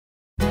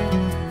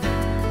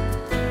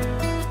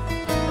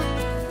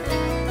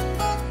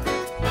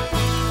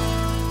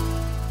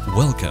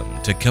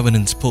Welcome to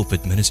Covenant's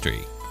Pulpit Ministry.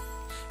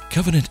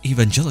 Covenant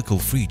Evangelical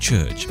Free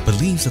Church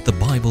believes that the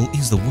Bible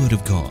is the Word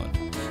of God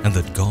and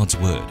that God's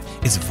Word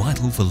is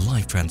vital for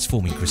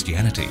life-transforming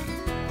Christianity.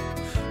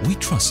 We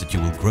trust that you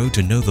will grow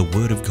to know the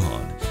Word of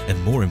God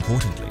and, more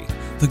importantly,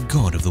 the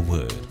God of the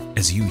Word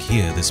as you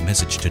hear this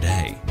message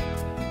today.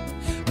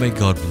 May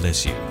God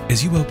bless you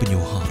as you open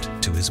your heart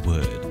to His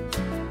Word.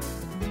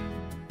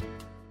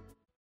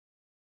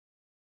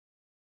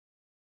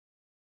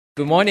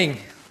 Good morning.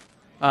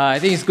 I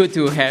think it's good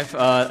to have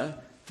a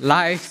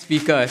live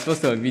speaker as opposed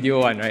to a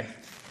video one, right?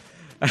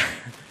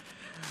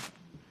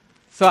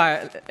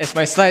 As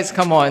my slides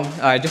come on,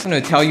 I just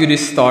want to tell you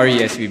this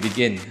story as we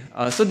begin.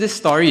 So this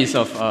story is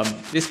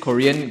of this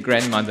Korean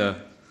grandmother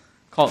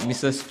called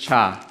Mrs.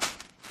 Cha.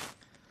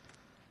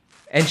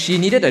 And she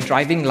needed a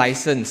driving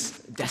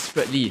license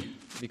desperately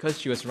because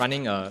she was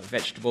running a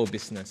vegetable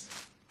business.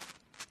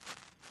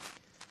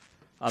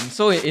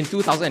 So in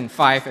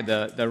 2005,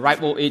 at the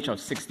ripe old age of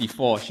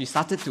 64, she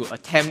started to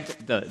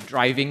attempt the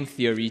driving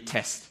theory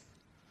test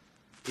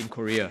in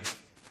Korea.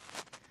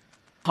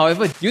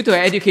 However, due to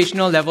her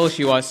educational level,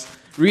 she was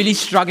really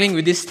struggling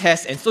with this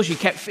test, and so she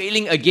kept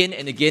failing again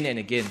and again and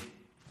again.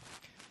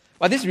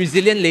 But this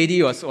resilient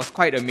lady was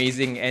quite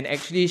amazing, and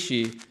actually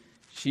she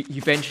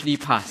eventually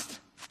passed.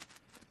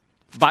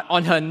 But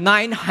on her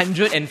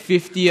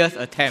 950th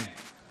attempt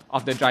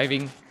of the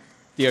driving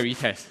theory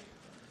test.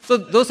 So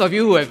those of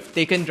you who have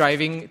taken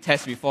driving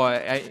tests before,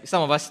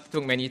 some of us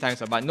took many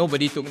times, but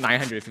nobody took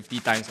 950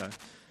 times.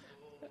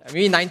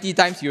 Maybe 90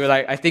 times you were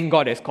like, I think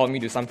God has called me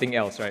to something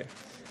else, right?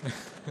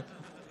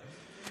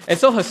 And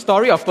so her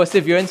story of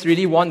perseverance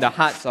really won the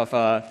hearts of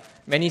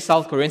many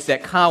South Koreans.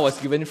 That car was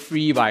given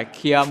free by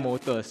Kia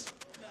Motors.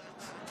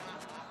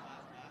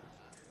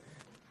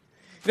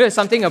 There's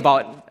something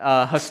about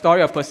her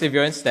story of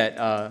perseverance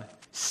that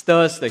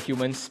stirs the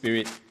human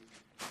spirit.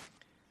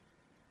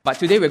 But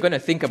today we're going to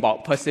think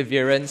about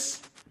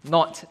perseverance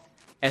not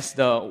as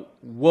the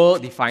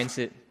world defines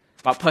it,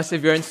 but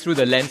perseverance through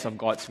the lens of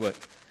God's Word.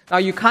 Now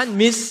you can't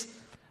miss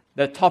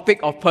the topic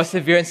of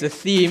perseverance, the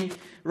theme,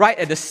 right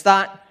at the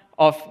start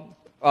of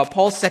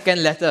Paul's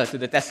second letter to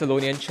the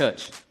Thessalonian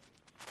church.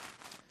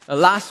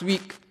 Last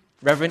week,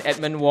 Reverend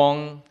Edmund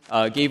Wong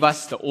gave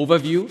us the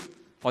overview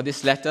for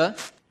this letter,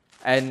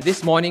 and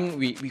this morning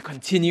we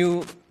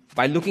continue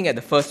by looking at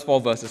the first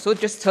 4 verses. So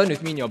just turn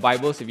with me in your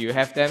Bibles if you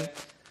have them.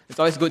 It's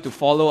always good to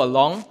follow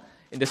along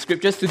in the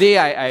scriptures. Today,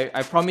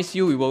 I promise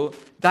you, we will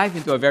dive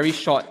into a very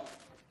short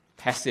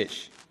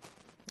passage.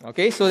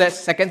 Okay, so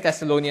that's 2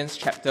 Thessalonians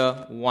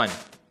chapter 1.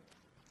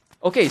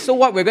 Okay, so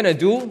what we're going to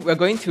do, we're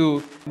going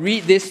to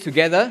read this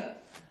together.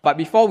 But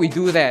before we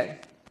do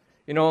that,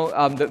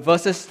 the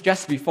verses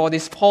just before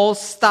this, Paul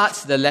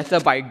starts the letter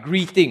by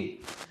greeting.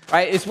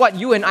 Right? It's what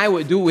you and I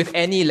would do with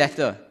any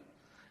letter.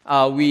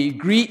 We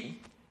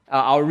greet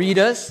our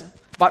readers,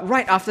 but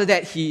right after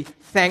that, he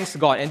thanks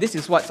God. And this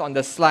is what's on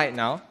the slide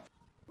now.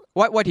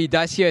 What he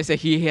does here is that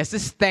he has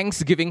this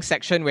thanksgiving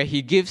section where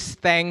he gives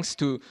thanks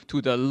to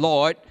the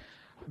Lord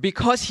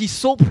because he's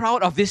so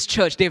proud of this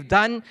church. They've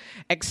done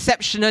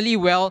exceptionally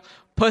well,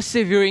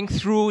 persevering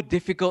through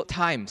difficult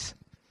times.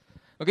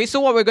 Okay, so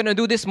what we're going to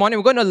do this morning,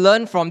 we're going to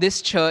learn from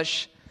this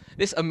church,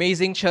 this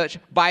amazing church,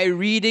 by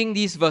reading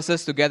these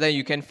verses together.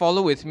 You can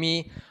follow with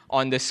me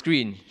on the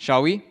screen,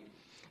 shall we?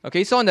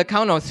 Okay, so on the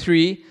count of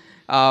 3,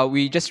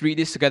 we just read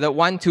this together.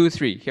 1, 2,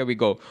 3. Here we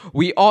go.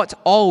 We ought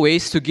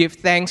always to give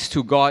thanks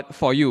to God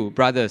for you,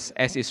 brothers,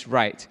 as is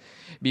right,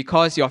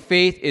 because your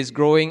faith is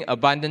growing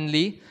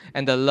abundantly,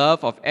 and the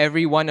love of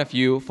every one of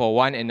you for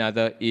one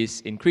another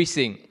is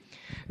increasing.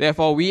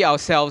 Therefore, we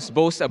ourselves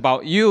boast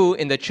about you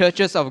in the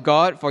churches of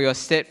God for your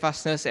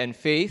steadfastness and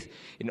faith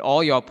in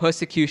all your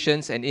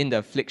persecutions and in the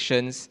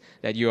afflictions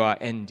that you are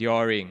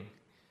enduring.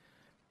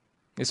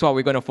 This is what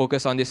we're going to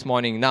focus on this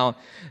morning. Now,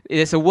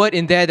 there's a word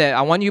in there that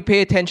I want you to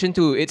pay attention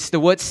to. It's the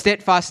word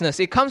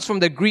steadfastness. It comes from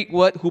the Greek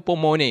word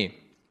hupomone.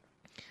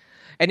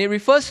 And it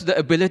refers to the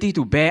ability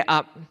to bear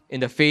up in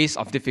the face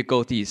of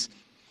difficulties.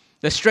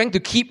 The strength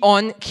to keep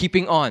on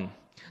keeping on.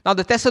 Now,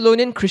 the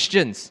Thessalonian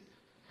Christians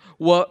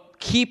were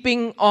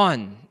keeping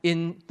on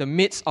in the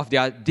midst of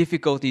their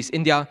difficulties,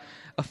 in their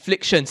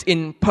afflictions,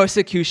 in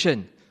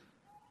persecution.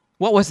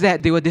 What was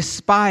that? They were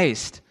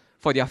despised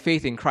for their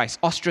faith in Christ,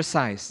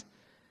 ostracized.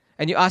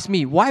 And you ask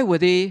me, why were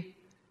they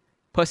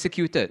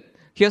persecuted?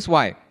 Here's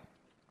why.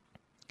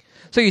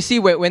 So you see,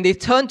 when they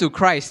turned to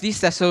Christ, these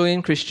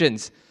Thessalonian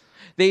Christians,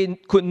 they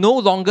could no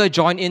longer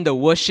join in the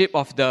worship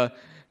of the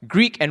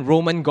Greek and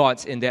Roman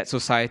gods in that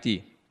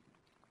society.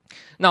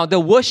 Now,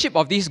 the worship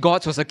of these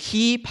gods was a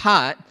key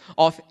part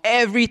of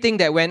everything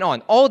that went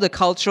on, all the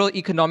cultural,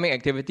 economic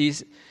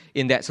activities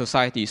in that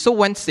society. So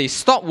once they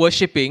stop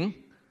worshiping,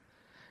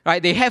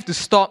 right, they have to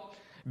stop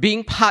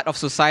being part of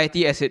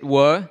society, as it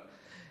were.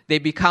 They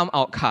become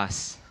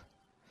outcasts.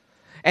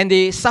 And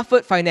they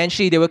suffered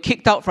financially. They were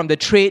kicked out from the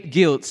trade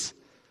guilds.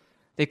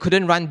 They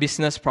couldn't run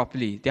business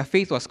properly. Their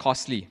faith was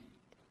costly.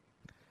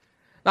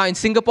 Now, in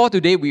Singapore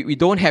today, we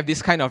don't have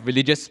this kind of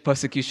religious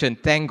persecution.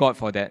 Thank God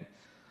for that.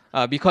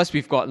 Because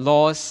we've got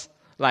laws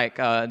like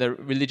the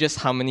religious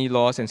harmony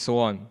laws and so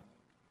on.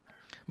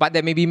 But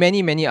there may be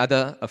many, many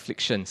other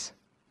afflictions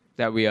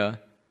that we are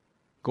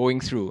going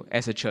through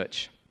as a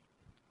church.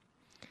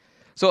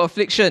 So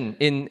affliction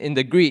in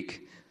the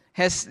Greek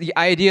has the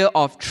idea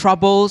of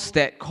troubles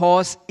that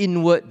cause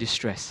inward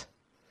distress.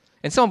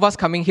 And some of us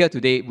coming here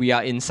today, we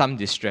are in some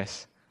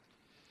distress.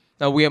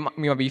 Now, we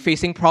might be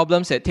facing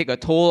problems that take a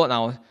toll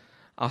on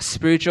our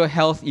spiritual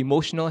health,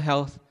 emotional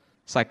health,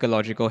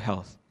 psychological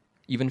health,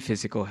 even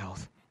physical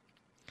health.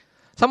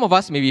 Some of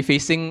us may be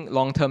facing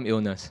long-term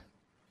illness.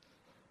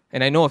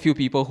 And I know a few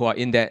people who are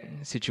in that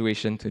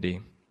situation today.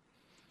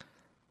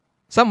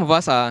 Some of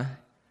us are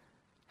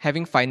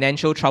having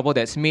financial trouble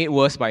that's made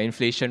worse by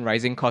inflation,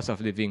 rising cost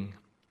of living.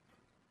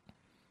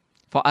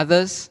 For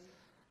others,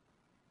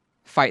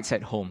 fights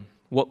at home,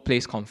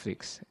 workplace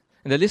conflicts.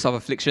 And the list of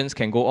afflictions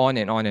can go on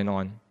and on and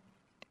on.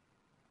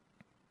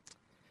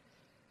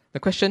 The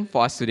question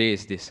for us today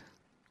is this: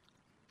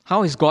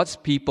 how as God's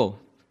people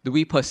do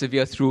we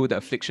persevere through the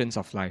afflictions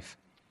of life?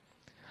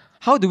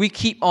 How do we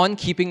keep on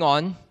keeping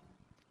on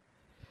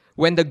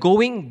when the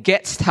going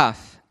gets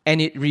tough and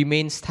it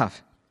remains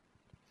tough?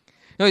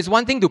 You know, it's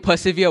one thing to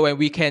persevere when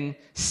we can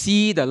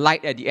see the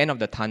light at the end of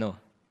the tunnel.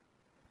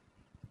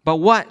 But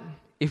what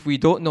if we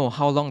don't know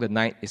how long the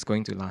night is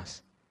going to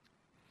last?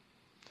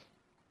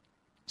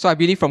 So I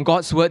believe from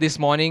God's word this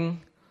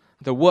morning,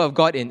 the word of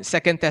God in 2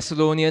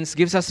 Thessalonians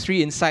gives us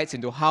 3 insights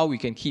into how we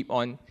can keep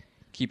on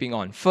keeping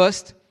on.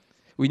 First,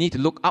 we need to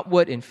look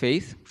upward in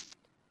faith.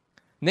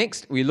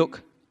 Next, we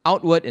look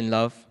outward in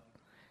love.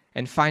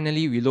 And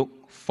finally, we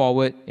look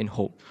forward in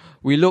hope.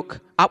 We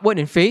look upward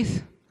in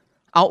faith,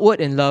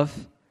 outward in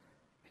love,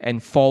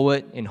 and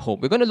forward in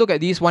hope. We're going to look at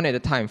these one at a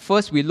time.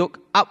 First, we look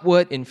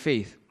upward in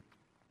faith.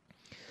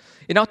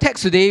 In our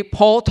text today,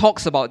 Paul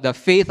talks about the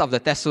faith of the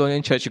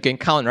Thessalonian church. You can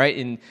count, right,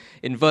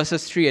 in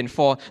verses 3 and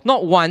 4.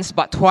 Not once,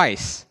 but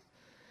twice.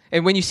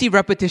 And when you see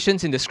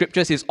repetitions in the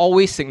scriptures, it's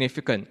always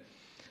significant.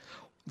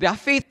 Their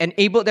faith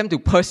enabled them to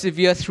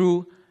persevere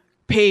through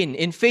pain.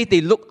 In faith,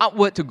 they look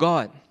upward to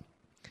God.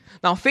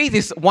 Now, faith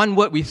is one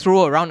word we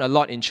throw around a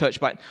lot in church,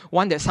 but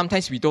one that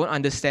sometimes we don't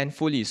understand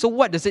fully. So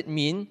what does it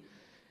mean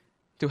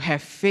to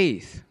have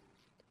faith?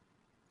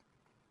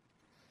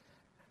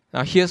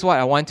 Now, here's what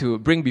I want to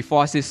bring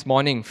before us this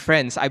morning.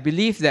 Friends, I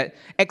believe that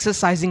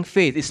exercising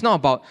faith is not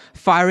about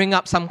firing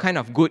up some kind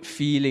of good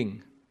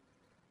feeling,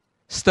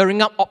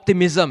 stirring up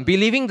optimism,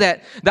 believing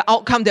that the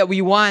outcome that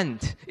we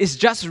want is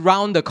just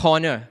round the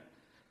corner.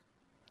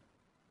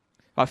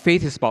 But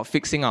faith is about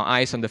fixing our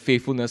eyes on the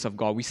faithfulness of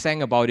God. We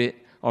sang about it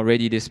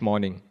already this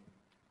morning.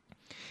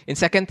 In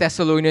 2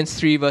 Thessalonians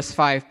 3 verse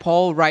 5,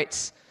 Paul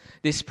writes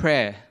this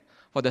prayer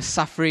for the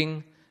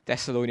suffering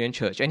Thessalonian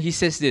church. And he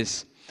says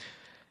this: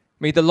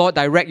 "May the Lord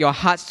direct your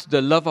hearts to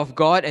the love of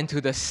God and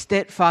to the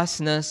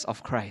steadfastness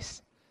of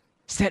Christ."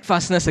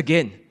 Steadfastness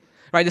again.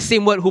 Right, the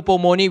same word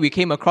hupomone we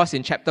came across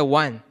in chapter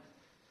 1.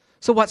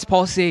 So what's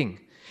Paul saying?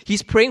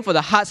 He's praying for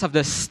the hearts of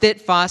the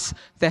steadfast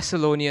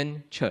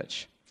Thessalonian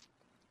church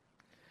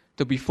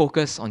to be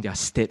focused on their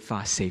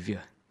steadfast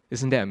Savior.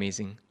 Isn't that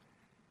amazing?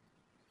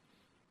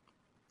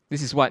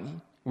 This is what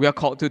we are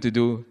called to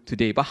do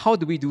today. But how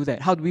do we do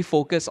that? How do we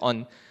focus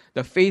on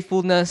the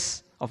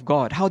faithfulness of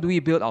God? How do we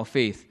build our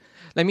faith?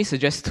 Let me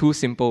suggest 2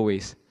 simple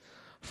ways.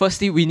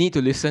 Firstly, we need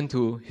to listen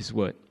to His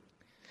Word.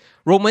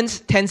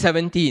 Romans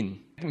 10:17.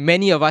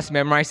 Many of us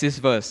memorize this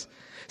verse.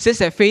 It says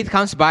that faith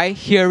comes by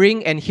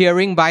hearing, and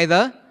hearing by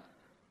the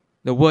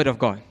Word of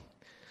God.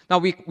 Now,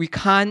 we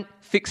can't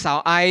fix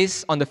our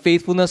eyes on the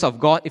faithfulness of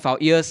God if our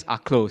ears are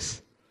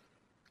closed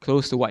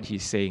to what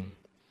He's saying.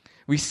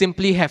 We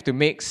simply have to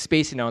make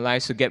space in our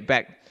lives to get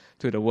back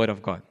to the Word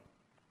of God.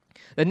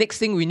 The next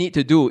thing we need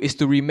to do is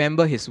to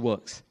remember His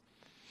works.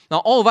 Now,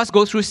 all of us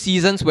go through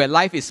seasons where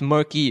life is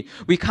murky.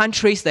 We can't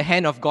trace the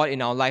hand of God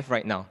in our life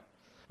right now.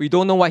 We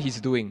don't know what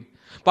He's doing.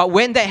 But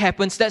when that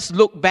happens, let's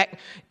look back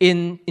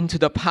into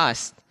the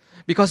past,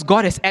 because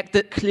God has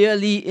acted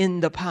clearly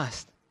in the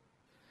past.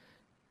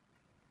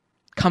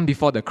 Come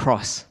before the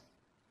cross.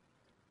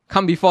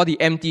 Come before the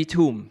empty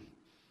tomb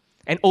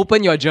and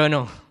open your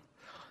journal.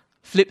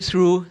 Flip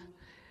through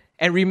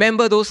and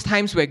remember those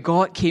times where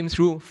God came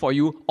through for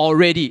you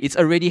already. It's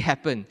already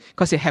happened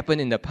because it happened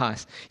in the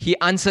past. He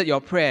answered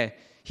your prayer.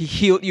 He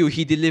healed you.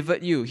 He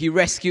delivered you. He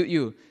rescued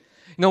you. You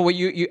know, when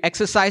you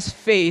exercise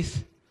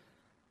faith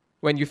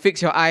when you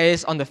fix your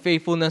eyes on the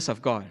faithfulness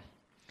of God.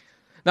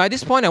 Now, at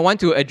this point, I want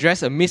to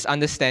address a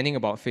misunderstanding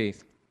about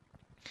faith.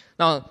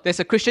 Now, there's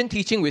a Christian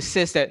teaching which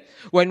says that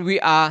when we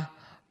are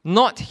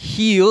not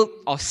healed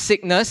of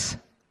sickness,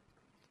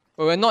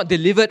 when we're not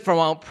delivered from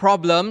our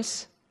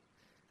problems,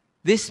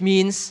 this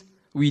means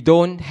we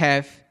don't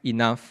have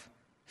enough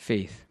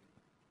faith.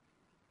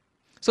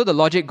 So the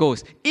logic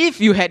goes, if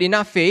you had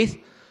enough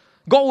faith,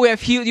 God would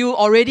have healed you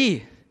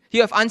already. He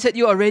would have answered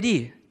you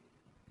already.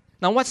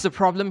 Now, what's the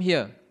problem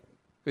here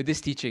with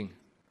this teaching?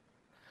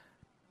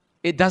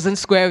 It doesn't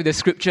square with the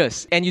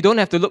scriptures. And you don't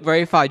have to look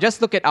very far.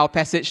 Just look at our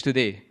passage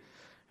today.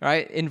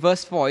 Right? In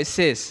verse 4, it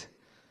says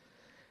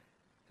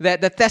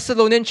that the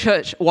Thessalonian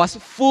church was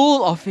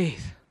full of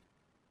faith.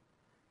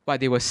 but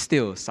they were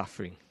still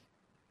suffering.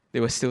 They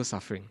were still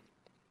suffering.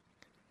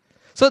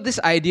 So this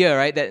idea,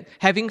 right, that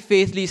having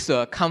faith leads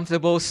to a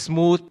comfortable,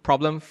 smooth,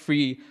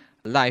 problem-free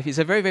life is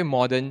a very, very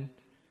modern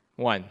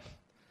one.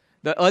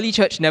 The early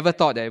church never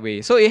thought that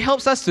way. So it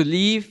helps us to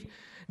leave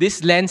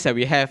this lens that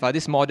we have,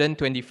 this modern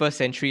 21st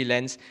century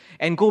lens,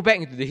 and go back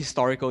into the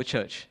historical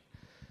church.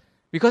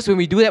 Because when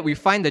we do that, we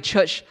find the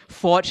church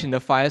forged in the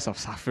fires of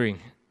suffering.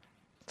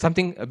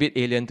 Something a bit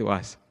alien to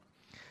us.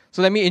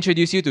 So let me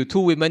introduce you to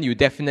two women you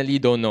definitely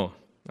don't know.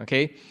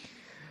 Okay?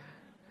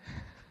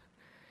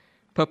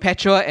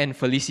 Perpetua and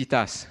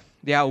Felicitas.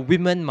 They are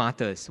women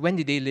martyrs. When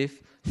did they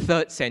live?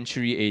 3rd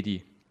century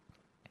AD.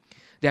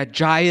 They are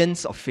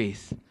giants of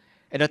faith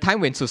at a time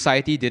when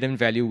society didn't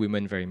value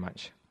women very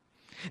much.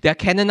 They are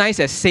canonized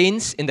as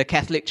saints in the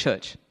Catholic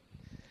Church.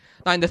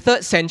 Now, in the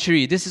 3rd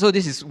century, this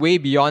is way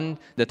beyond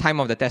the time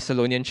of the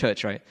Thessalonian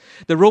church, right?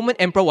 The Roman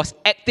emperor was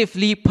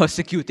actively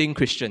persecuting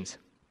Christians.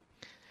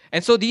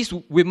 And so these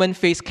women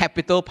faced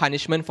capital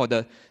punishment for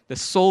the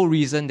sole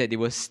reason that they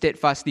were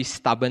steadfastly,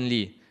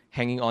 stubbornly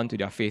hanging on to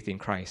their faith in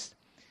Christ.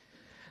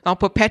 Now,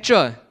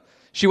 Perpetua,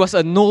 she was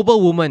a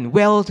noble woman,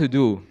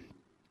 well-to-do,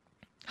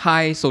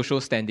 high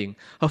social standing.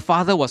 Her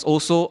father was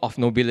also of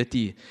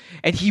nobility,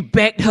 and he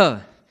begged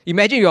her.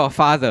 Imagine you're a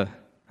father,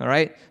 all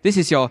right? This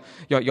is your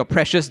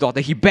precious daughter.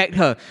 He begged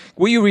her,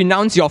 will you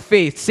renounce your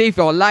faith, save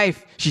your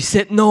life? She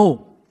said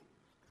no.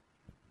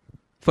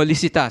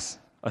 Felicitas,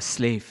 a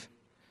slave.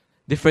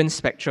 Different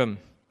spectrum.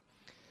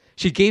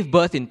 She gave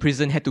birth in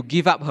prison, had to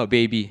give up her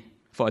baby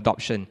for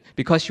adoption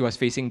because she was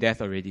facing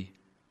death already.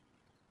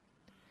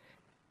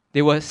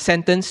 They were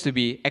sentenced to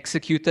be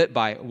executed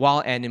by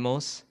wild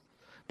animals,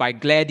 by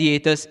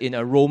gladiators in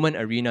a Roman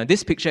arena.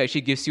 This picture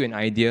actually gives you an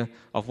idea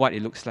of what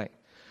it looks like.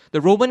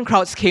 The Roman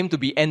crowds came to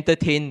be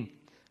entertained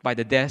by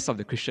the deaths of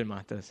the Christian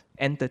martyrs.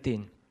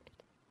 Entertained.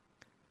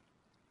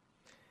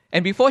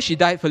 And before she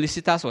died,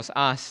 Felicitas was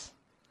asked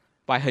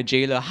by her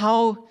jailer,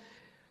 how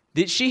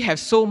did she have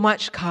so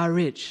much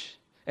courage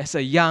as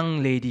a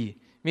young lady,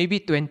 maybe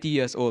 20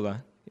 years old,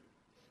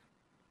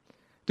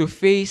 to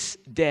face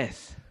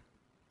death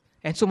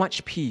and so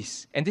much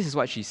peace? And this is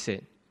what she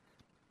said.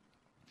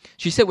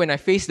 She said, when I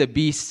face the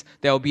beast,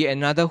 there will be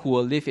another who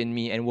will live in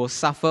me and will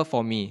suffer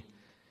for me,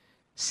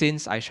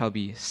 since I shall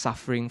be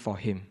suffering for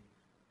him.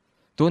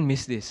 Don't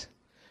miss this.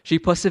 She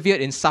persevered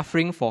in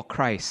suffering for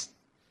Christ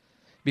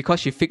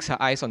because she fixed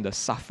her eyes on the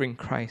suffering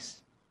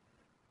Christ,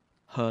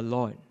 her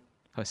Lord,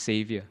 her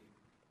Savior.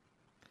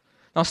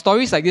 Now,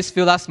 stories like this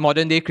fill us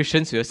modern-day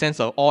Christians with a sense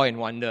of awe and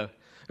wonder.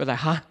 We're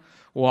like,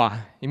 wow,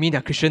 you mean there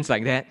are Christians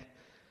like that?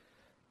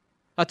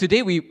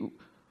 Today,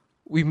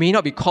 we may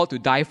not be called to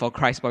die for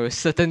Christ, but we're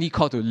certainly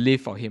called to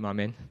live for him,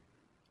 amen?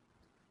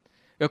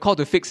 We're called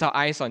to fix our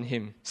eyes on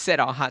him, set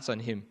our hearts on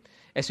him,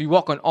 as we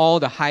walk on all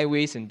the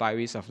highways and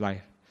byways of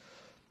life.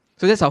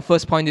 So that's our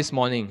first point this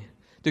morning.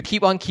 To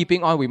keep on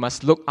keeping on, we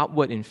must look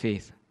upward in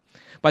faith.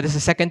 But there's a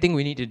second thing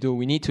we need to do.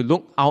 We need to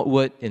look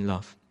outward in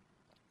love.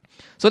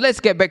 So let's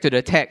get back to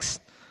the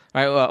text.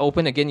 Right,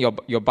 open again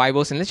your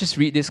Bibles and let's just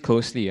read this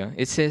closely.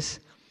 It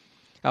says,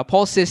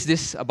 Paul says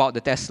this about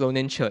the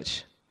Thessalonian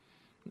church.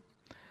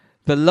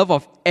 The love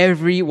of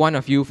every one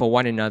of you for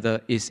one another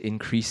is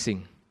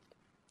increasing.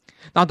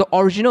 Now, the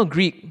original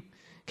Greek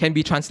can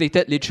be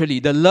translated literally,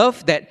 the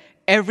love that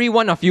every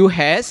one of you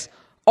has,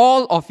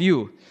 all of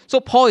you. So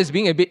Paul is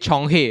being a bit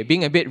chonghe,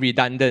 being a bit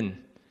redundant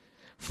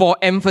for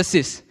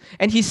emphasis.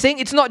 And he's saying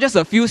it's not just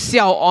a few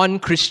siao-on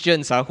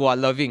Christians who are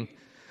loving,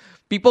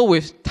 people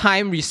with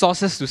time,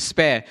 resources to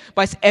spare,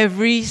 but it's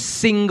every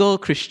single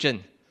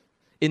Christian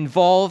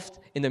involved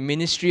in the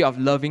ministry of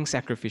loving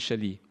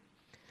sacrificially.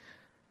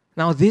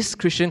 Now, this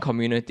Christian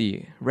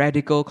community,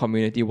 radical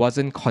community,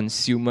 wasn't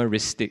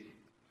consumeristic.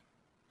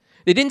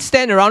 They didn't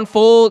stand around,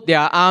 fold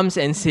their arms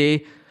and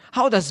say,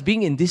 how does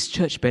being in this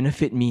church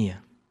benefit me?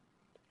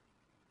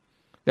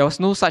 There was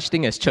no such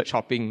thing as church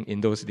hopping in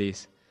those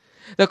days.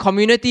 The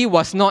community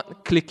was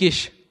not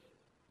cliquish.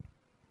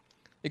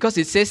 Because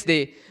it says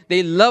they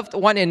loved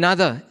one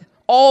another,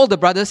 all the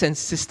brothers and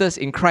sisters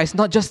in Christ,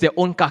 not just their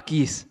own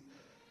kakis,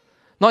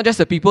 not just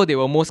the people they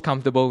were most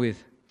comfortable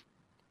with.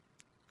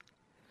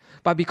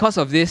 But because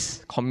of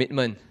this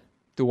commitment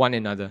to one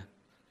another,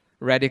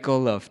 radical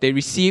love, they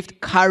received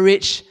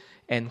courage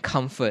and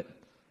comfort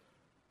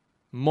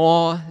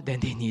more than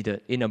they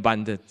needed in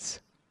abundance.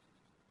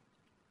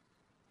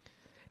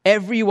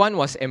 Everyone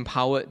was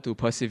empowered to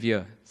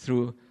persevere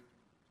through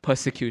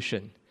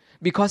persecution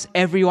because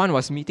everyone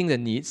was meeting the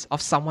needs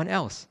of someone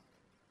else.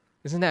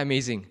 Isn't that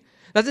amazing?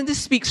 Doesn't this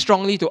speak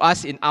strongly to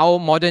us in our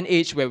modern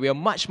age where we are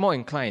much more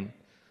inclined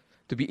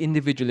to be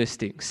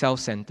individualistic,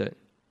 self-centered?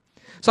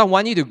 So I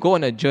want you to go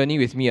on a journey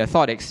with me, a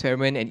thought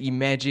experiment, and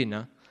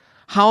imagine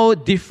how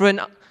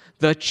different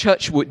the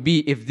church would be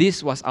if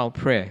this was our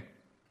prayer.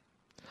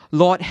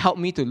 Lord, help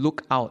me to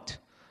look out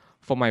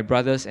for my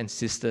brothers and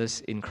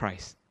sisters in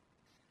Christ.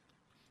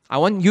 I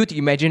want you to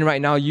imagine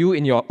right now, you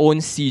in your own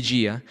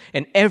CG,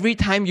 and every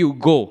time you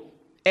go,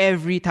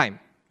 every time,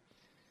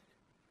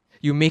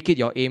 you make it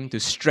your aim to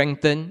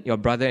strengthen your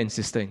brother and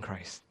sister in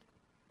Christ.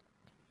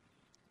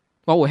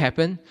 what will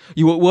happen?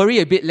 You will worry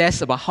a bit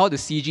less about how the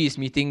CG is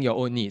meeting your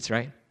own needs,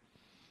 right?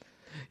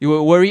 You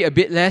will worry a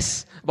bit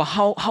less about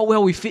how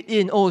well we fit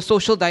in. Oh,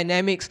 social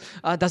dynamics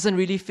doesn't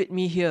really fit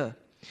me here.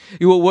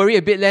 You will worry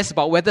a bit less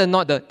about whether or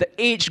not the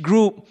age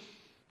group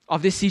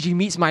of this CG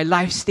meets my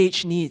life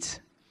stage needs.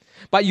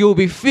 But you'll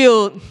be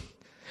filled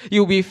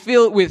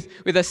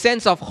with a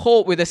sense of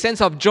hope, with a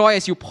sense of joy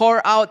as you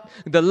pour out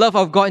the love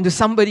of God into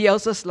somebody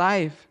else's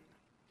life.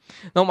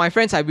 Now, my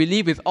friends, I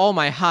believe with all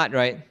my heart,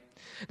 right,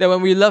 that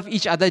when we love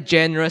each other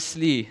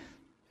generously,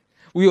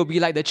 we will be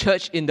like the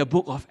church in the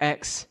book of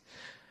Acts.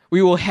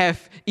 We will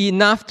have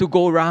enough to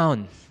go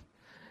round.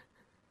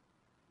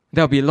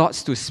 There'll be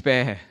lots to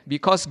spare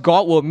because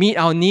God will meet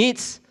our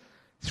needs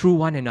through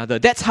one another.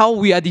 That's how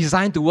we are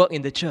designed to work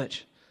in the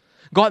church.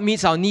 God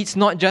meets our needs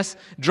not just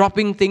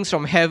dropping things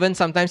from heaven,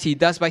 sometimes He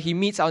does, but He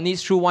meets our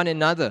needs through one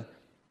another.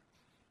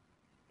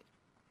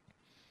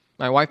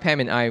 My wife Pam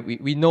and I,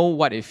 we know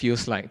what it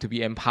feels like to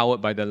be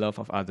empowered by the love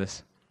of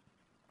others.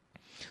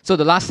 So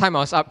the last time I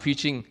was up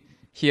preaching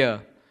here,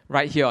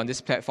 right here on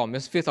this platform, it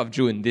was 5th of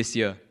June this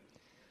year.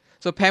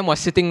 So Pam was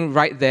sitting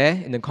right there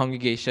in the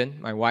congregation,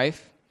 my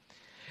wife,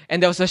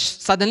 and there was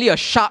suddenly a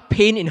sharp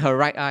pain in her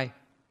right eye.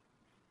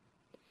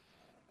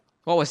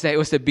 What was that? It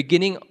was the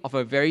beginning of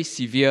a very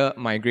severe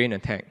migraine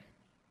attack.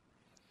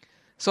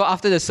 So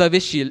after the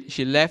service,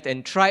 she left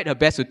and tried her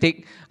best to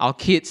take our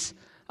kids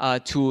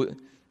to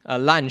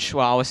lunch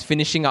while I was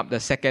finishing up the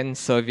second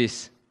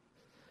service.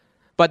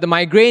 But the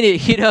migraine,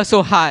 it hit her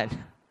so hard.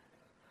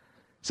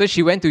 So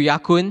she went to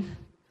Yakun.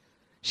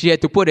 She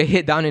had to put her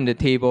head down on the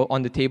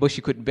table.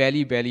 She could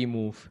barely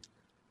move.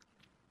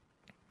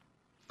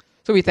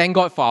 So we thank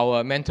God for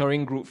our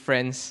mentoring group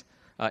friends,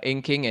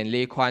 Eng King and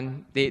Lei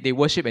Kwan. They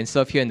worship and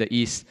serve here in the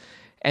East.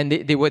 And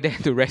they were there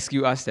to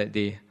rescue us that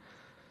day.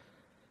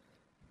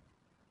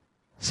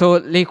 So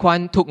Lei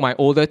Kwan took my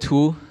older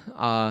two,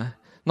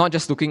 not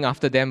just looking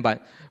after them,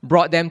 but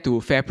brought them to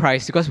Fair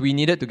Price because we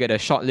needed to get a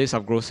short list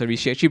of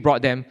groceries. She actually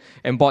brought them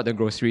and bought the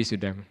groceries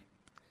with them.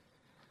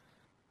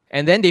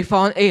 And then they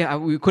found,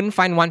 we couldn't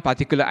find one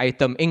particular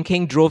item. Eng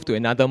King drove to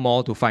another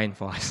mall to find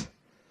for us.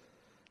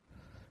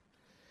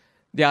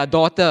 Their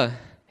daughter,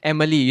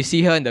 Emily, you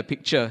see her in the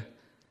picture,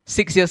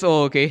 6 years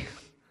old, okay?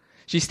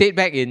 She stayed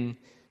back in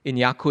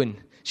Yakun.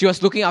 She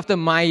was looking after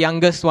my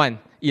youngest one,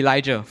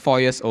 Elijah,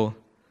 4 years old.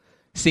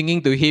 Singing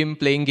to him,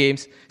 playing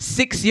games.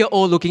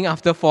 6-year-old looking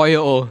after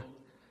 4-year-old.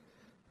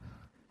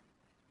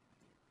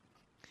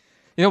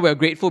 You know, we're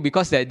grateful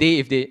because that day,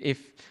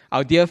 if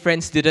our dear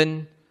friends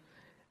didn't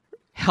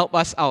help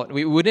us out,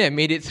 we wouldn't have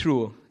made it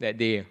through that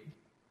day.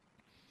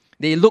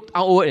 They looked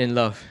outward in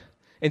love.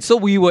 And so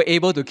we were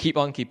able to keep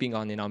on keeping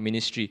on in our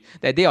ministry.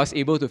 That day I was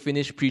able to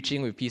finish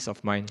preaching with peace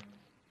of mind.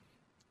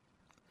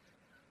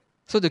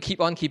 So to keep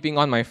on keeping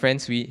on, my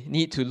friends, we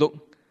need to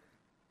look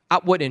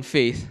upward in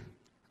faith,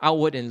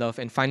 outward in love,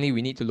 and finally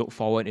we need to look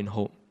forward in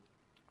hope.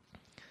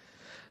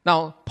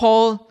 Now,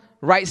 Paul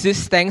writes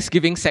this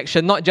Thanksgiving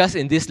section not just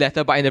in this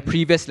letter, but in the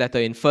previous letter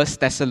in 1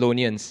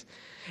 Thessalonians.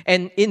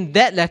 And in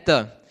that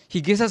letter,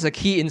 he gives us a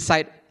key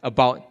insight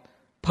about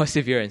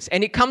perseverance.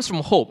 And it comes from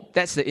hope.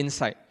 That's the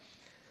insight.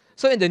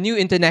 So in the New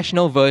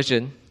International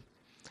Version,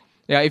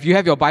 if you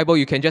have your Bible,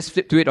 you can just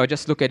flip to it or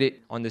just look at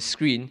it on the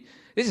screen.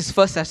 This is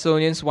 1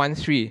 Thessalonians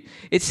 1:3.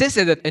 It says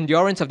that the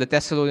endurance of the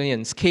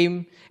Thessalonians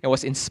came and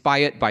was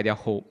inspired by their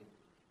hope.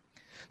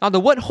 Now, the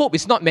word hope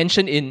is not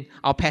mentioned in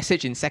our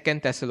passage in 2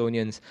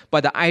 Thessalonians,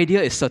 but the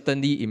idea is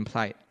certainly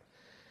implied.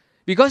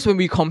 Because when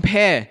we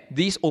compare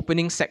these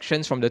opening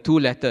sections from the two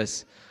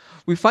letters,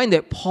 we find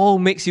that Paul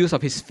makes use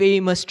of his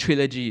famous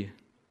trilogy: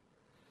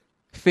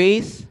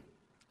 faith,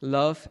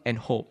 love, and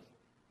hope,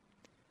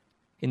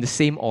 in the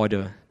same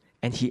order.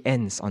 And he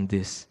ends on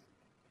this: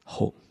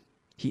 hope.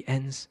 He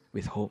ends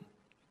with hope.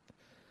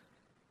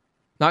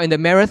 Now, in the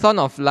marathon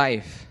of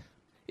life,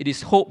 it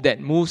is hope that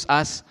moves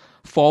us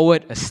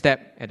forward a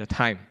step at a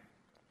time.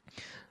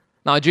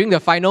 Now, during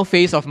the final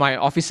phase of my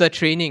officer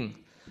training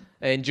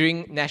and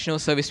during national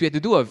service, we had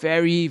to do a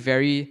very,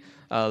 very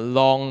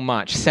long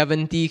march,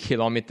 70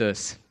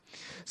 kilometers.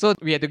 So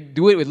we had to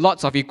do it with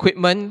lots of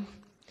equipment,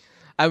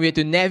 and we had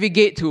to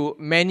navigate to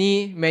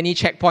many, many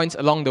checkpoints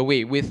along the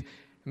way with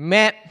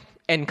map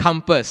and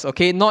compass,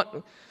 okay?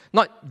 Not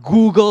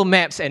Google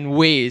Maps and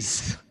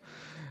Waze.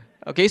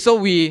 Okay, so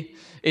we,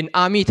 in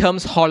army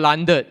terms,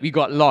 Hollanded. We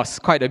got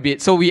lost quite a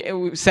bit. So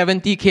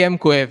 70 km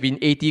could have been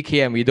 80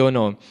 km, we don't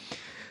know.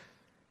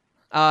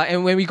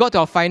 And when we got to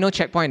our final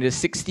checkpoint, the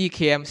 60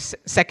 km,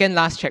 second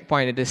last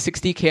checkpoint, at the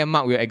 60 km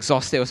mark, we were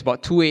exhausted. It was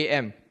about 2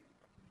 a.m.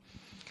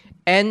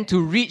 And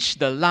to reach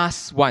the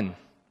last one,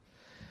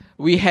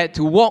 we had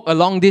to walk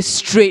along this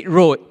straight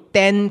road,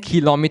 10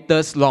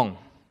 kilometers long.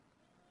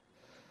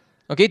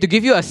 Okay, to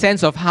give you a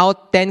sense of how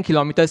 10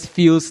 kilometers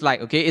feels like,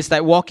 okay, it's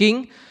like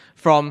walking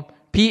from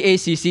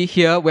PACC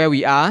here, where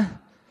we are,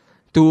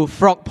 to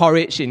Frog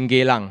Porridge in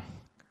Geylang.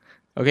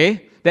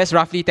 Okay, that's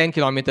roughly 10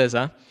 kilometers.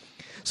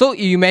 So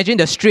you imagine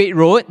the straight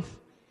road,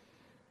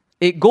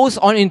 it goes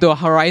on into a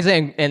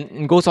horizon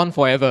and goes on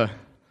forever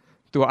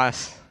to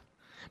us.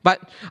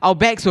 But our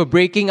backs were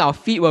breaking, our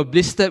feet were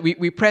blistered.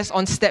 We pressed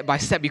on step by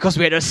step because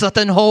we had a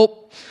certain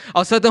hope.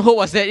 Our certain hope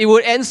was that it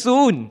would end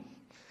soon.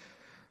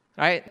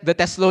 Right? The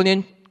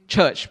Thessalonian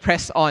church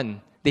pressed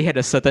on. They had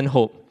a certain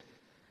hope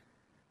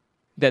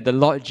that the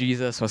Lord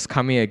Jesus was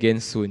coming again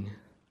soon.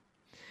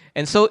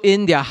 And so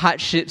in their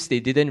hardships, they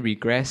didn't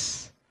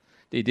regress.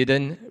 They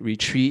didn't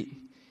retreat.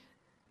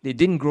 They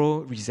didn't grow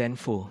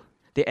resentful.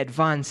 They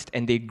advanced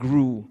and they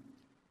grew.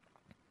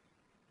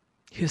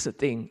 Here's the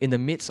thing. In the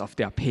midst of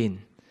their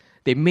pain,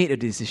 they made a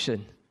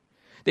decision.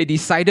 They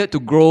decided to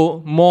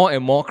grow more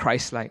and more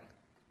Christ-like.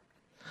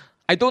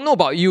 I don't know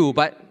about you,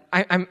 but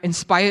I'm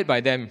inspired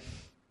by them.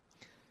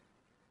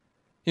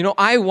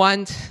 I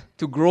want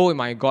to grow in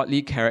my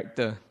godly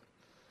character.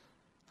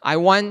 I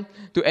want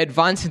to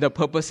advance in the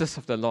purposes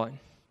of the Lord.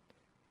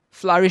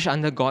 Flourish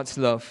under God's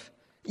love,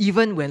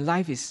 even when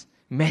life is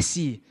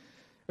messy,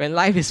 when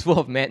life is full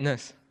of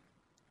madness.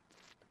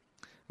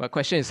 But the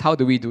question is, how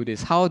do we do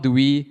this? How do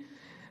we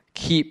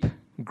keep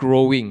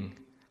growing?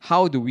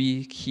 How do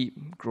we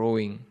keep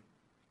growing?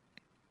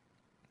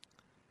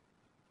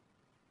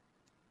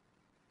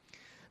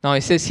 Now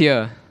it says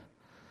here,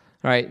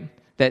 right,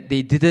 that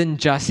they didn't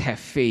just have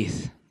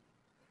faith.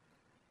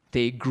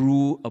 They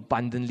grew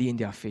abundantly in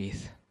their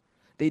faith.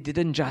 They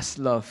didn't just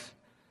love.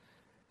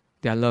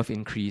 Their love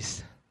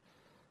increased.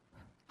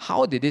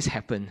 How did this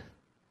happen?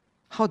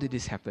 How did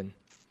this happen?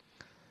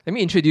 Let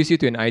me introduce you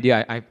to an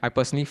idea I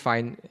personally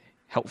find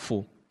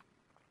helpful.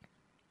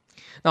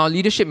 Now, our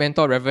leadership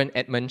mentor, Reverend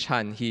Edmund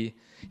Chan, he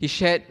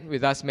shared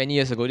with us many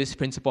years ago this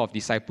principle of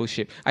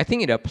discipleship. I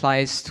think it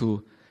applies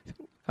to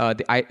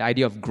the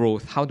idea of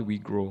growth. How do we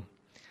grow?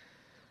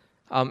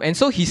 And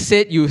so he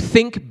said, you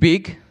think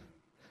big,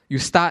 you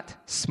start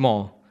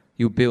small,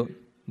 you build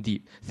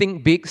deep.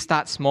 Think big,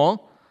 start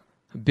small,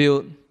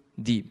 build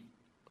deep.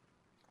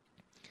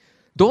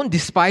 Don't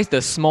despise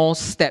the small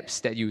steps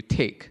that you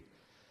take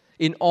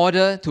in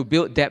order to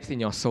build depth in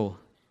your soul.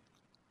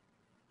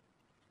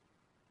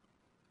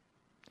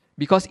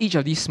 Because each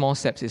of these small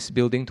steps is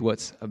building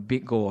towards a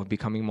big goal of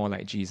becoming more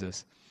like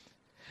Jesus.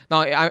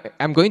 Now,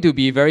 I'm going to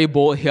be very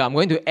bold here. I'm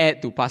going to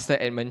add to Pastor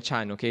Edmund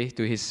Chan, okay,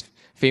 to his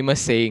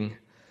famous saying.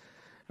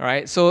 All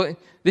right, so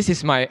this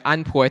is my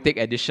unpoetic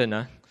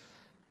addition.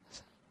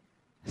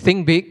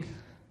 Think big,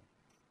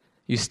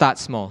 you start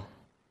small,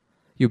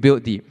 you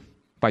build deep,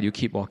 but you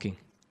keep walking.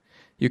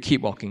 You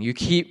keep walking. You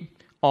keep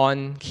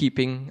on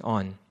keeping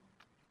on.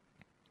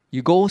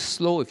 You go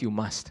slow if you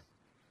must,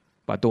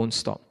 but don't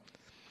stop.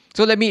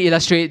 So let me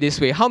illustrate it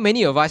this way. How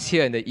many of us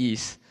here in the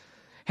East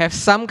have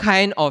some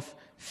kind of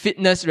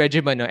fitness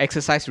regimen or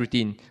exercise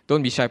routine?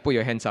 Don't be shy, put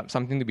your hands up,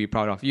 something to be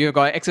proud of. You've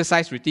got an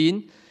exercise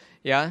routine,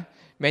 yeah?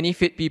 Many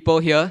fit people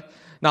here.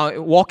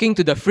 Now, walking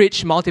to the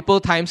fridge multiple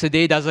times a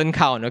day doesn't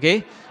count,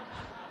 okay?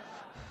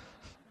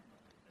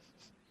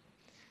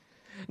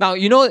 Now,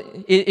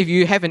 if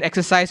you have an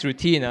exercise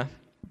routine,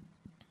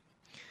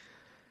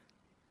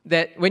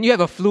 that when you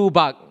have a flu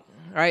bug,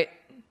 right,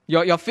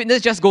 your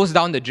fitness just goes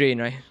down the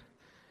drain, right?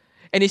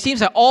 And it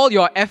seems like all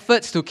your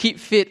efforts to keep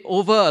fit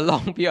over a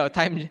long period of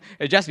time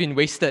have just been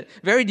wasted.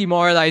 Very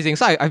demoralizing.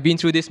 So I've been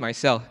through this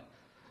myself.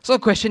 So the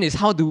question is,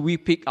 how do we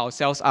pick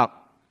ourselves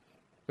up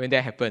when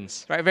that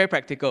happens? Right? Very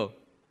practical.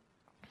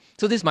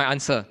 So this is my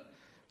answer.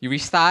 You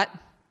restart,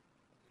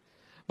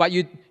 but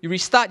you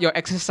restart your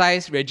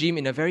exercise regime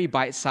in a very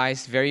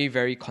bite-sized, very,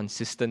 very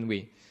consistent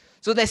way.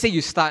 So let's say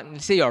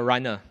let's say you're a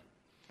runner.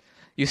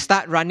 You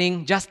start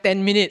running just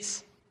 10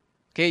 minutes.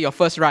 Okay, your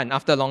first run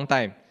after a long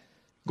time.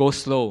 Go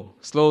slow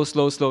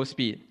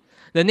speed.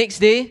 The next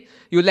day,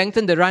 you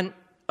lengthen the run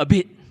a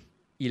bit,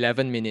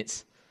 11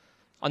 minutes.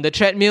 On the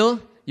treadmill,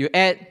 you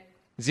add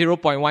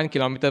 0.1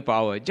 kilometer per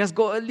hour. Just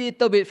go a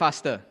little bit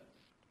faster.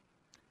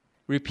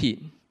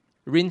 Repeat.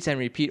 Rinse and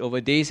repeat over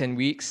days and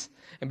weeks.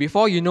 And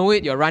before you know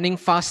it, you're running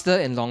faster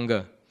and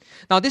longer.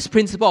 Now, this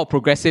principle of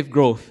progressive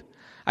growth,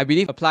 I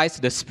believe, applies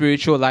to the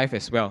spiritual life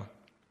as well.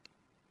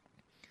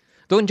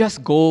 Don't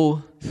just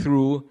go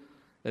through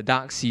the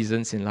dark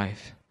seasons in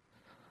life.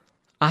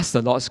 Ask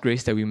the Lord's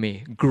grace that we may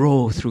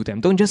grow through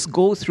them. Don't just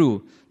go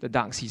through the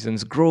dark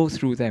seasons, grow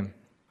through them.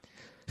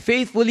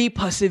 Faithfully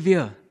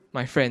persevere,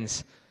 my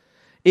friends,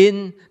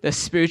 in the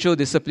spiritual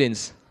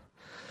disciplines.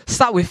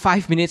 Start with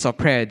 5 minutes of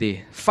prayer a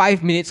day,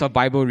 5 minutes of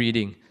Bible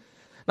reading.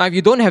 Now, if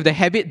you don't have the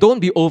habit, don't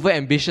be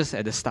over-ambitious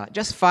at the start.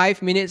 Just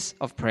 5 minutes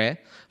of prayer,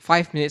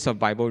 5 minutes of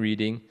Bible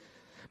reading.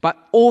 But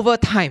over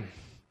time,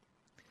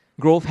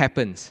 growth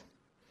happens.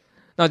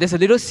 Now, there's a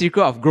little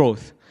secret of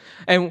growth.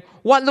 And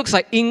what looks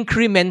like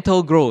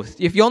incremental growth,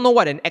 if you all know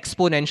what an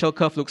exponential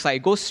curve looks like,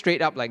 it goes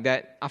straight up like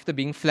that after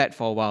being flat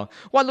for a while.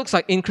 What looks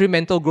like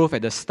incremental growth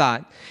at the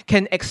start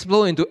can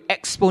explode into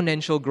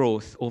exponential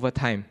growth over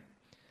time.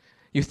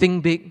 You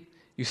think big,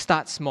 you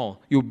start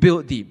small, you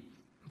build deep,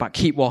 but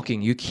keep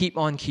walking. You keep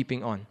on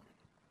keeping on.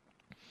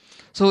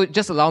 So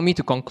just allow me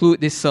to conclude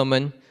this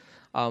sermon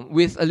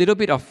with a little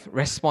bit of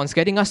response,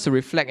 getting us to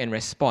reflect and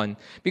respond.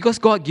 Because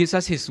God gives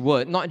us His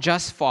word, not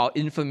just for our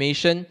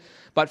information,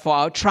 but for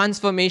our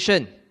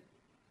transformation.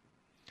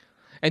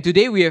 And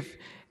today we have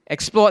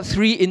explored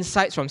 3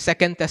 insights from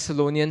 2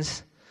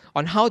 Thessalonians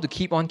on how to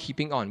keep on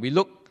keeping on. We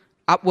look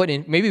upward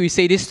in, maybe we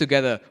say this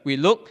together. We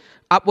look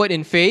upward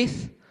in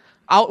faith,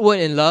 outward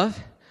in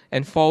love,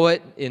 and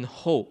forward in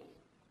hope.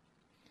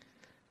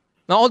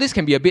 Now, all this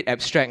can be a bit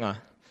abstract,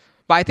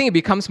 but I think it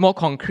becomes more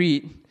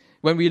concrete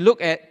when we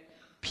look at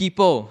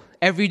people,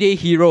 everyday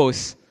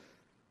heroes,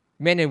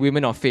 men and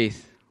women of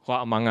faith who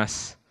are among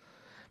us.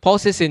 Paul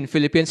says in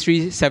Philippians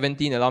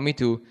 3:17, allow me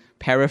to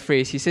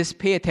paraphrase, he says,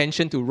 pay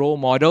attention to role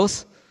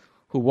models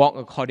who walk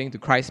according to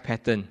Christ's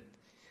pattern.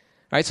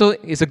 Right? So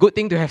it's a good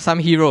thing to have some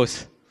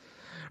heroes.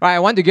 Right? I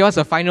want to give us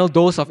a final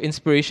dose of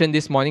inspiration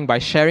this morning by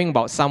sharing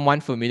about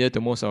someone familiar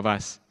to most of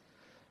us.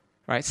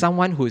 Right?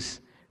 Someone whose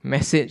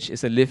message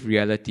is a lived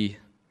reality.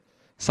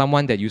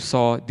 Someone that you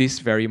saw this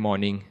very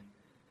morning.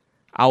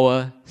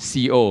 Our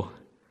CO,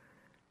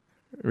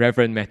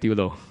 Reverend Matthew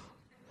Lowe.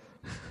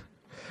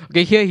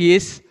 Okay, here he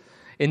is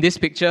in this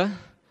picture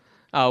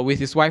with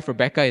his wife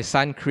Rebecca, his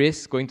son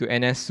Chris, going to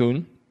NS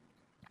soon.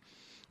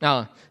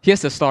 Now,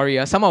 here's the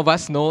story. Some of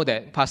us know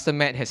that Pastor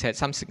Matt has had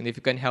some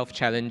significant health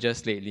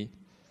challenges lately.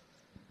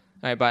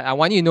 Right, but I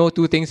want you to know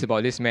 2 things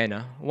about this man.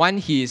 One,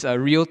 he is a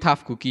real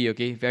tough cookie,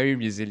 okay, very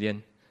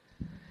resilient.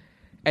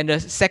 And the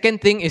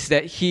second thing is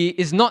that he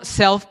is not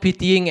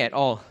self-pitying at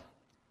all.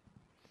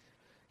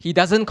 He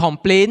doesn't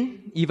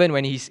complain even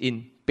when he's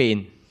in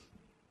pain.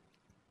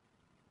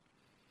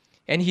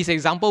 And his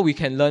example we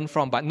can learn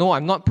from, but no,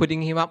 I'm not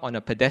putting him up on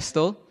a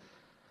pedestal.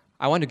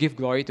 I want to give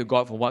glory to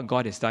God for what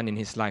God has done in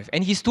his life.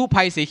 And he's too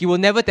paiseh. He will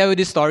never tell you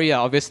this story,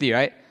 obviously,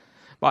 right?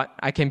 But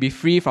I can be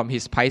free from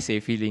his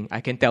paiseh feeling.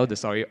 I can tell the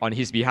story on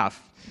his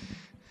behalf.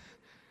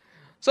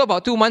 So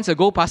about 2 months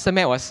ago, Pastor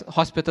Matt was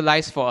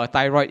hospitalized for a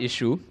thyroid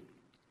issue.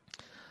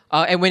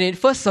 And when it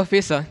first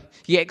surfaced,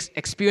 he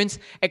experienced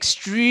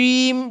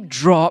extreme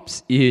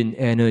drops in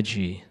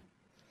energy.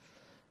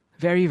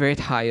 Very, very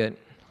tired.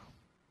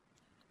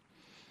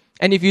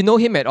 And if you know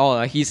him at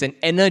all, he's an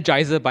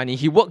energizer bunny.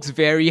 He works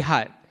very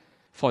hard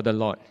for the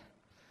Lord.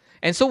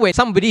 And so when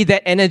somebody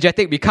that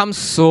energetic becomes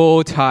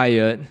so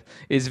tired,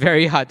 it's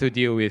very hard to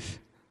deal with.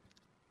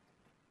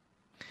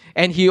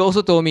 And he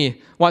also told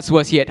me, what's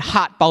worse, he had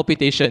heart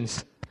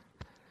palpitations.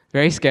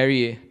 Very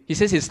scary. He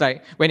says it's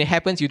like, when it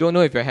happens, you don't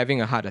know if you're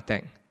having a heart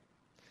attack.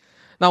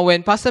 Now,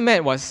 when Pastor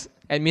Matt was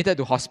admitted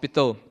to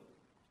hospital,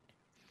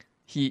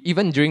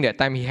 even during that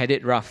time, he had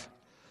it rough.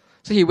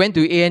 So he went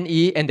to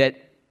A&E, and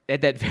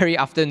at that very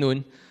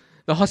afternoon,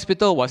 the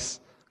hospital was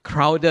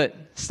crowded.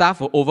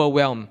 Staff were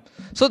overwhelmed.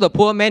 So the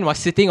poor man was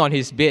sitting on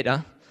his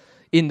bed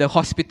in the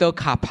hospital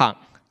car park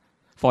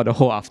for the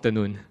whole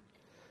afternoon.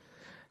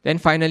 Then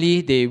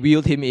finally, they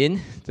wheeled him in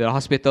to the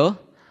hospital,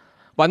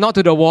 but not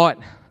to the ward,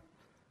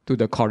 to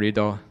the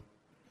corridor.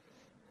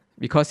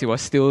 Because there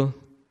was still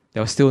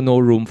no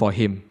room for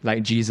him,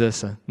 like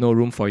Jesus, no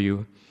room for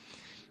you.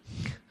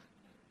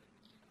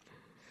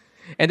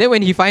 And then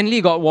when he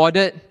finally got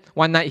warded,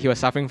 one night he was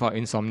suffering from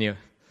insomnia,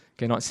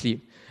 cannot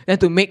sleep. Then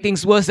to make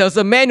things worse, there was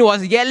a man who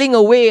was yelling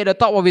away at the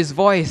top of his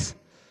voice.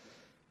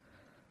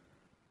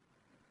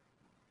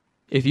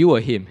 If you were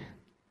him,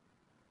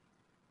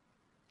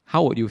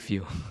 how would you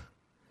feel?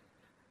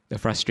 The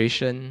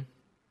frustration,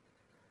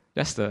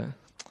 just the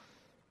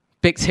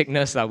big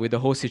sickness with the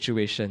whole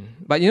situation.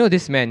 But you know,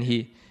 this man,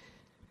 he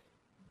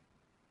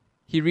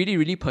really,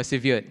 really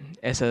persevered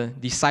as a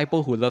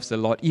disciple who loves the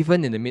Lord,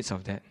 even in the midst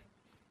of that.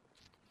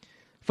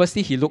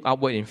 Firstly, he looked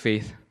upward in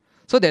faith.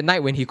 So that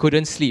night when he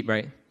couldn't sleep,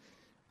 right?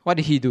 What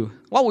did he do?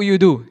 What would you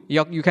do?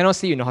 You cannot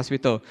sleep in the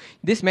hospital.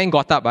 This man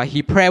got up,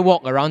 he prayer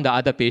walked around the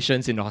other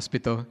patients in the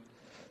hospital.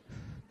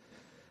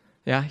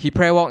 Yeah, he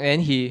prayer walked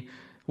and he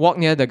walked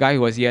near the guy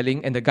who was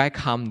yelling, and the guy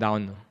calmed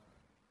down.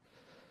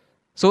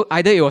 So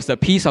either it was the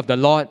peace of the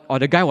Lord, or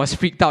the guy was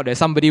freaked out that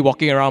somebody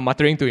walking around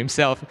muttering to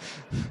himself.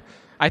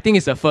 I think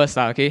it's the first,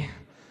 okay?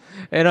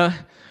 And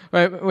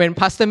when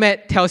Pastor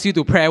Matt tells you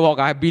to prayer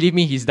walk, believe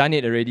me, he's done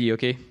it already,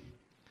 okay?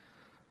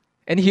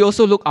 And he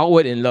also looked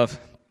outward in love.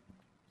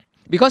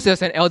 Because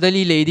there's an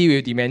elderly lady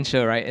with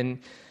dementia, right?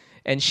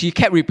 And she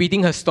kept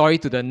repeating her story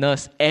to the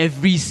nurse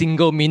every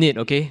single minute,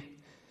 okay?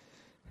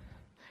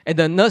 And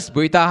the nurse,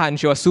 and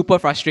she was super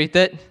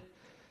frustrated.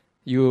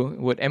 You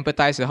would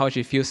empathize with how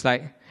she feels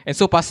like. And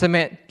so Pastor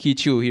Matt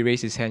Kichu, he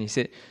raised his hand. He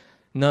said,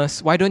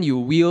 "Nurse, why don't you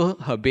wheel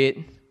her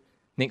bed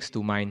next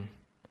to mine?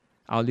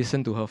 I'll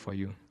listen to her for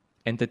you,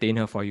 entertain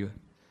her for you."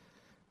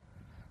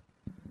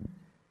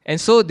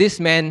 And so this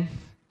man,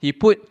 he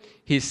put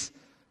his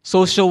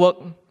social work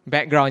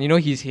background,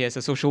 he has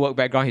a social work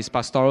background, his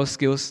pastoral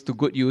skills to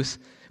good use,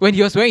 when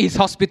he was wearing his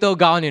hospital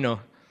gown,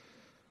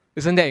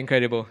 Isn't that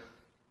incredible?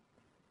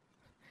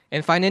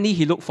 And finally,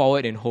 he looked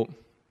forward in hope.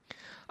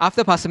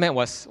 After Pastor Matt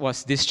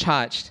was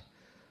discharged,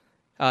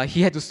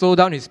 he had to slow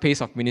down his pace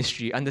of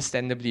ministry,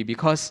 understandably,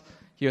 because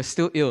he was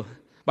still ill.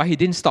 But he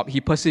didn't stop. He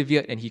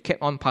persevered and he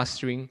kept on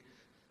pastoring.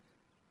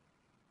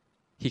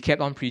 He kept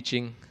on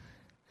preaching.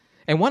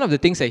 And one of the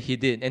things that he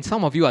did, and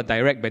some of you are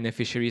direct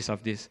beneficiaries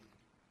of this,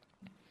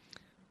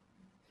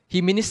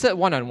 he ministered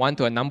one-on-one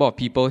to a number of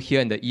people here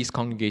in the East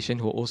congregation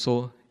who were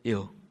also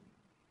ill.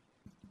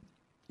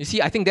 You see,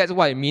 I think that's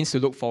what it means to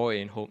look forward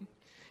in hope.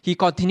 He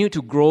continued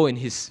to grow in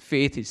his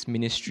faith, his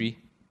ministry.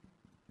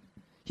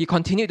 He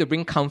continued to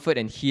bring comfort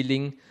and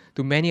healing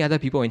to many other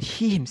people, and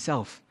he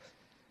himself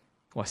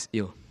was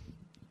ill.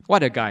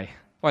 What a guy.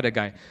 What a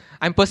guy.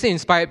 I'm personally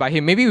inspired by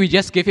him. Maybe we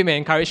just give him an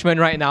encouragement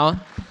right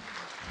now.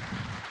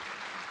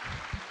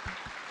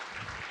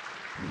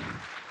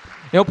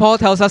 Paul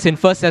tells us in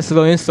 1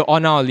 Thessalonians to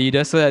honor our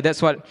leaders, so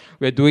that's what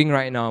we're doing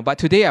right now. But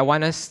today I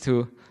want us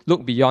to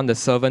look beyond the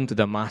servant to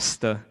the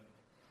master,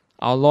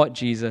 our Lord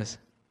Jesus.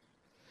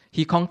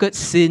 He conquered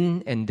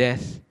sin and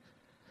death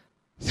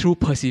through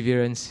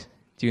perseverance.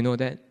 Do you know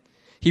that?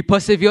 He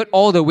persevered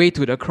all the way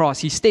to the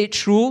cross. He stayed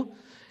true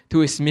to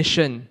his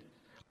mission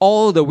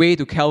all the way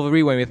to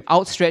Calvary, when with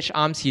outstretched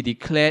arms he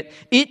declared,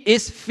 "It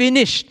is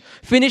finished."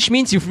 Finished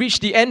means you've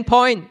reached the end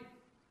point.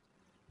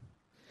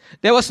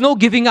 There was no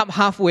giving up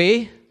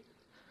halfway.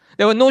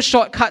 There were no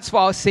shortcuts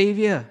for our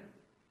Savior.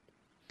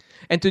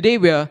 And today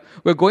we're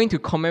going to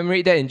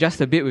commemorate that in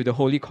just a bit with the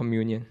Holy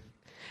Communion.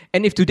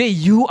 And if today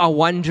you are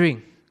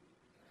wondering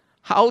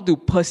how to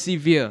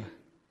persevere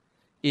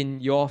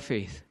in your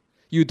faith,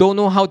 you don't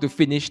know how to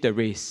finish the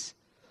race,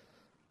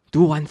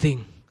 do one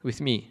thing with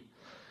me.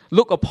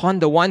 Look upon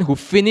the one who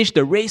finished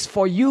the race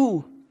for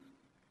you.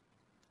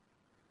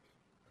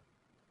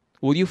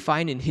 Will you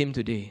find in him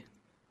today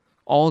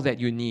all that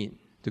you need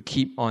to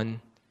keep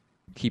on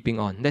keeping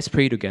on? Let's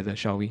pray together,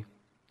 shall we?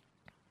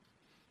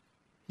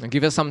 And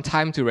give us some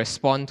time to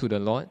respond to the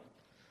Lord.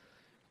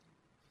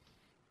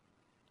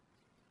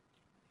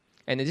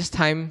 And at this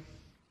time,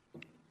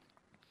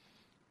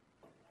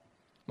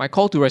 my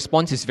call to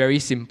response is very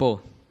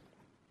simple.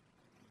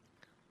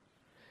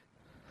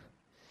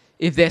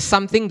 If there's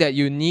something that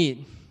you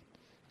need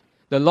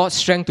the Lord's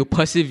strength to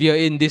persevere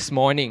in this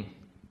morning,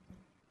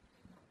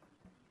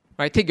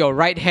 right? Take your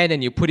right hand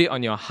and you put it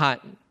on your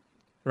heart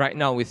right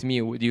now with me,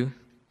 would you?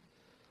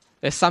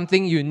 There's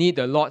something you need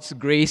the Lord's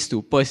grace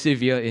to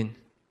persevere in.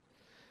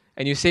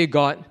 And you say,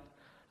 "God,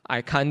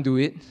 I can't do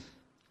it.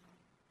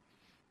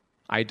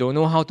 I don't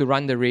know how to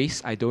run the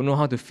race. I don't know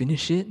how to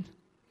finish it.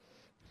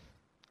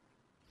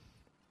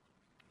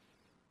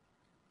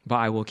 But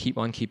I will keep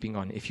on keeping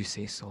on if you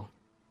say so."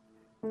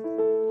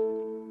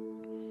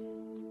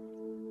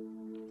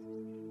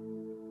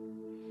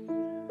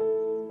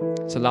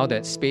 So allow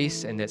that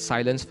space and that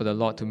silence for the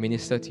Lord to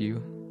minister to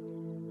you.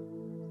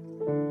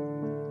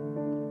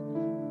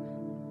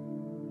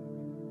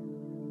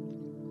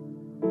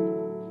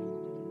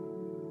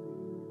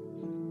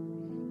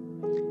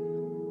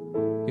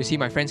 You see,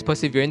 my friends,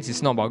 perseverance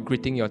is not about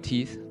gritting your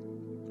teeth.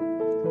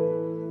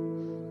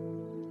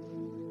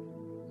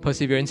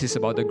 Perseverance is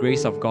about the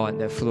grace of God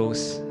that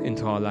flows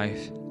into our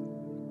life.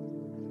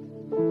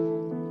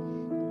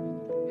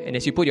 And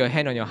as you put your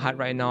hand on your heart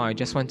right now, I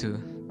just want to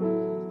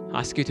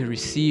ask you to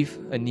receive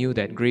anew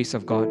that grace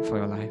of God for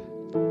your life.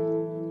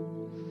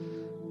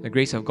 The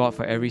grace of God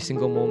for every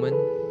single moment.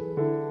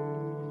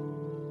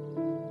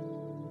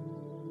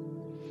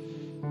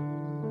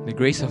 The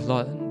grace of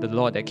the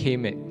Lord that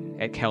came at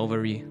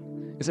Calvary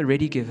is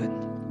already given.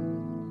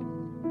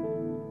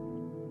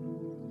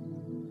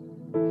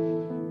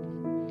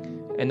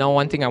 And now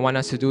one thing I want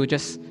us to do,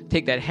 just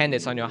take that hand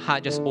that's on your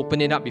heart, just open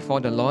it up before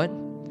the Lord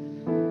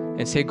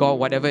and say, "God,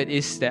 whatever it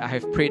is that I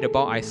have prayed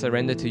about, I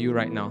surrender to you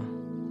right now.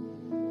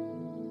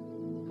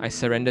 I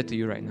surrender to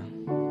you right now.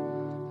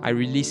 I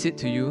release it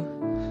to you.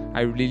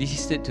 I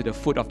release it to the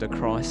foot of the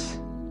cross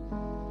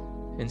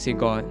and say,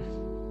 "God,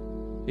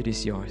 it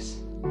is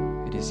yours.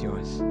 It is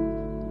yours."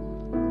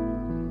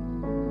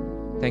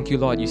 Thank you,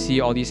 Lord. You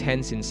see all these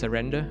hands in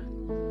surrender,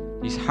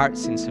 these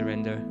hearts in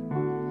surrender.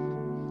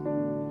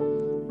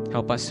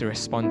 Help us to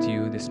respond to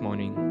you this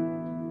morning.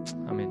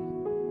 Amen.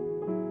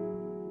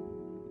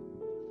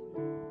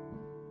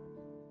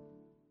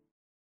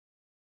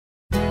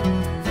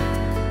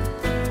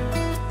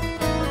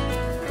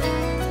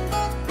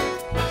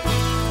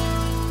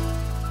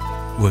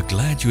 We're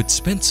glad you had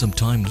spent some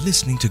time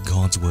listening to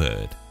God's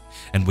Word,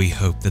 and we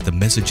hope that the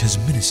message has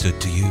ministered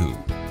to you.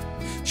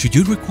 Should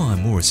you require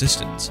more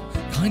assistance,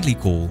 kindly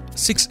call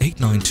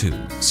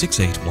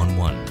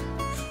 6892-6811,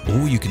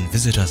 or you can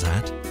visit us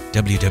at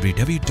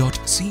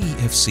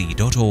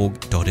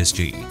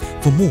www.cefc.org.sg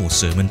for more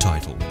sermon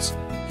titles.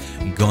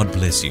 God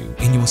bless you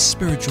in your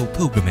spiritual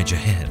pilgrimage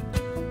ahead.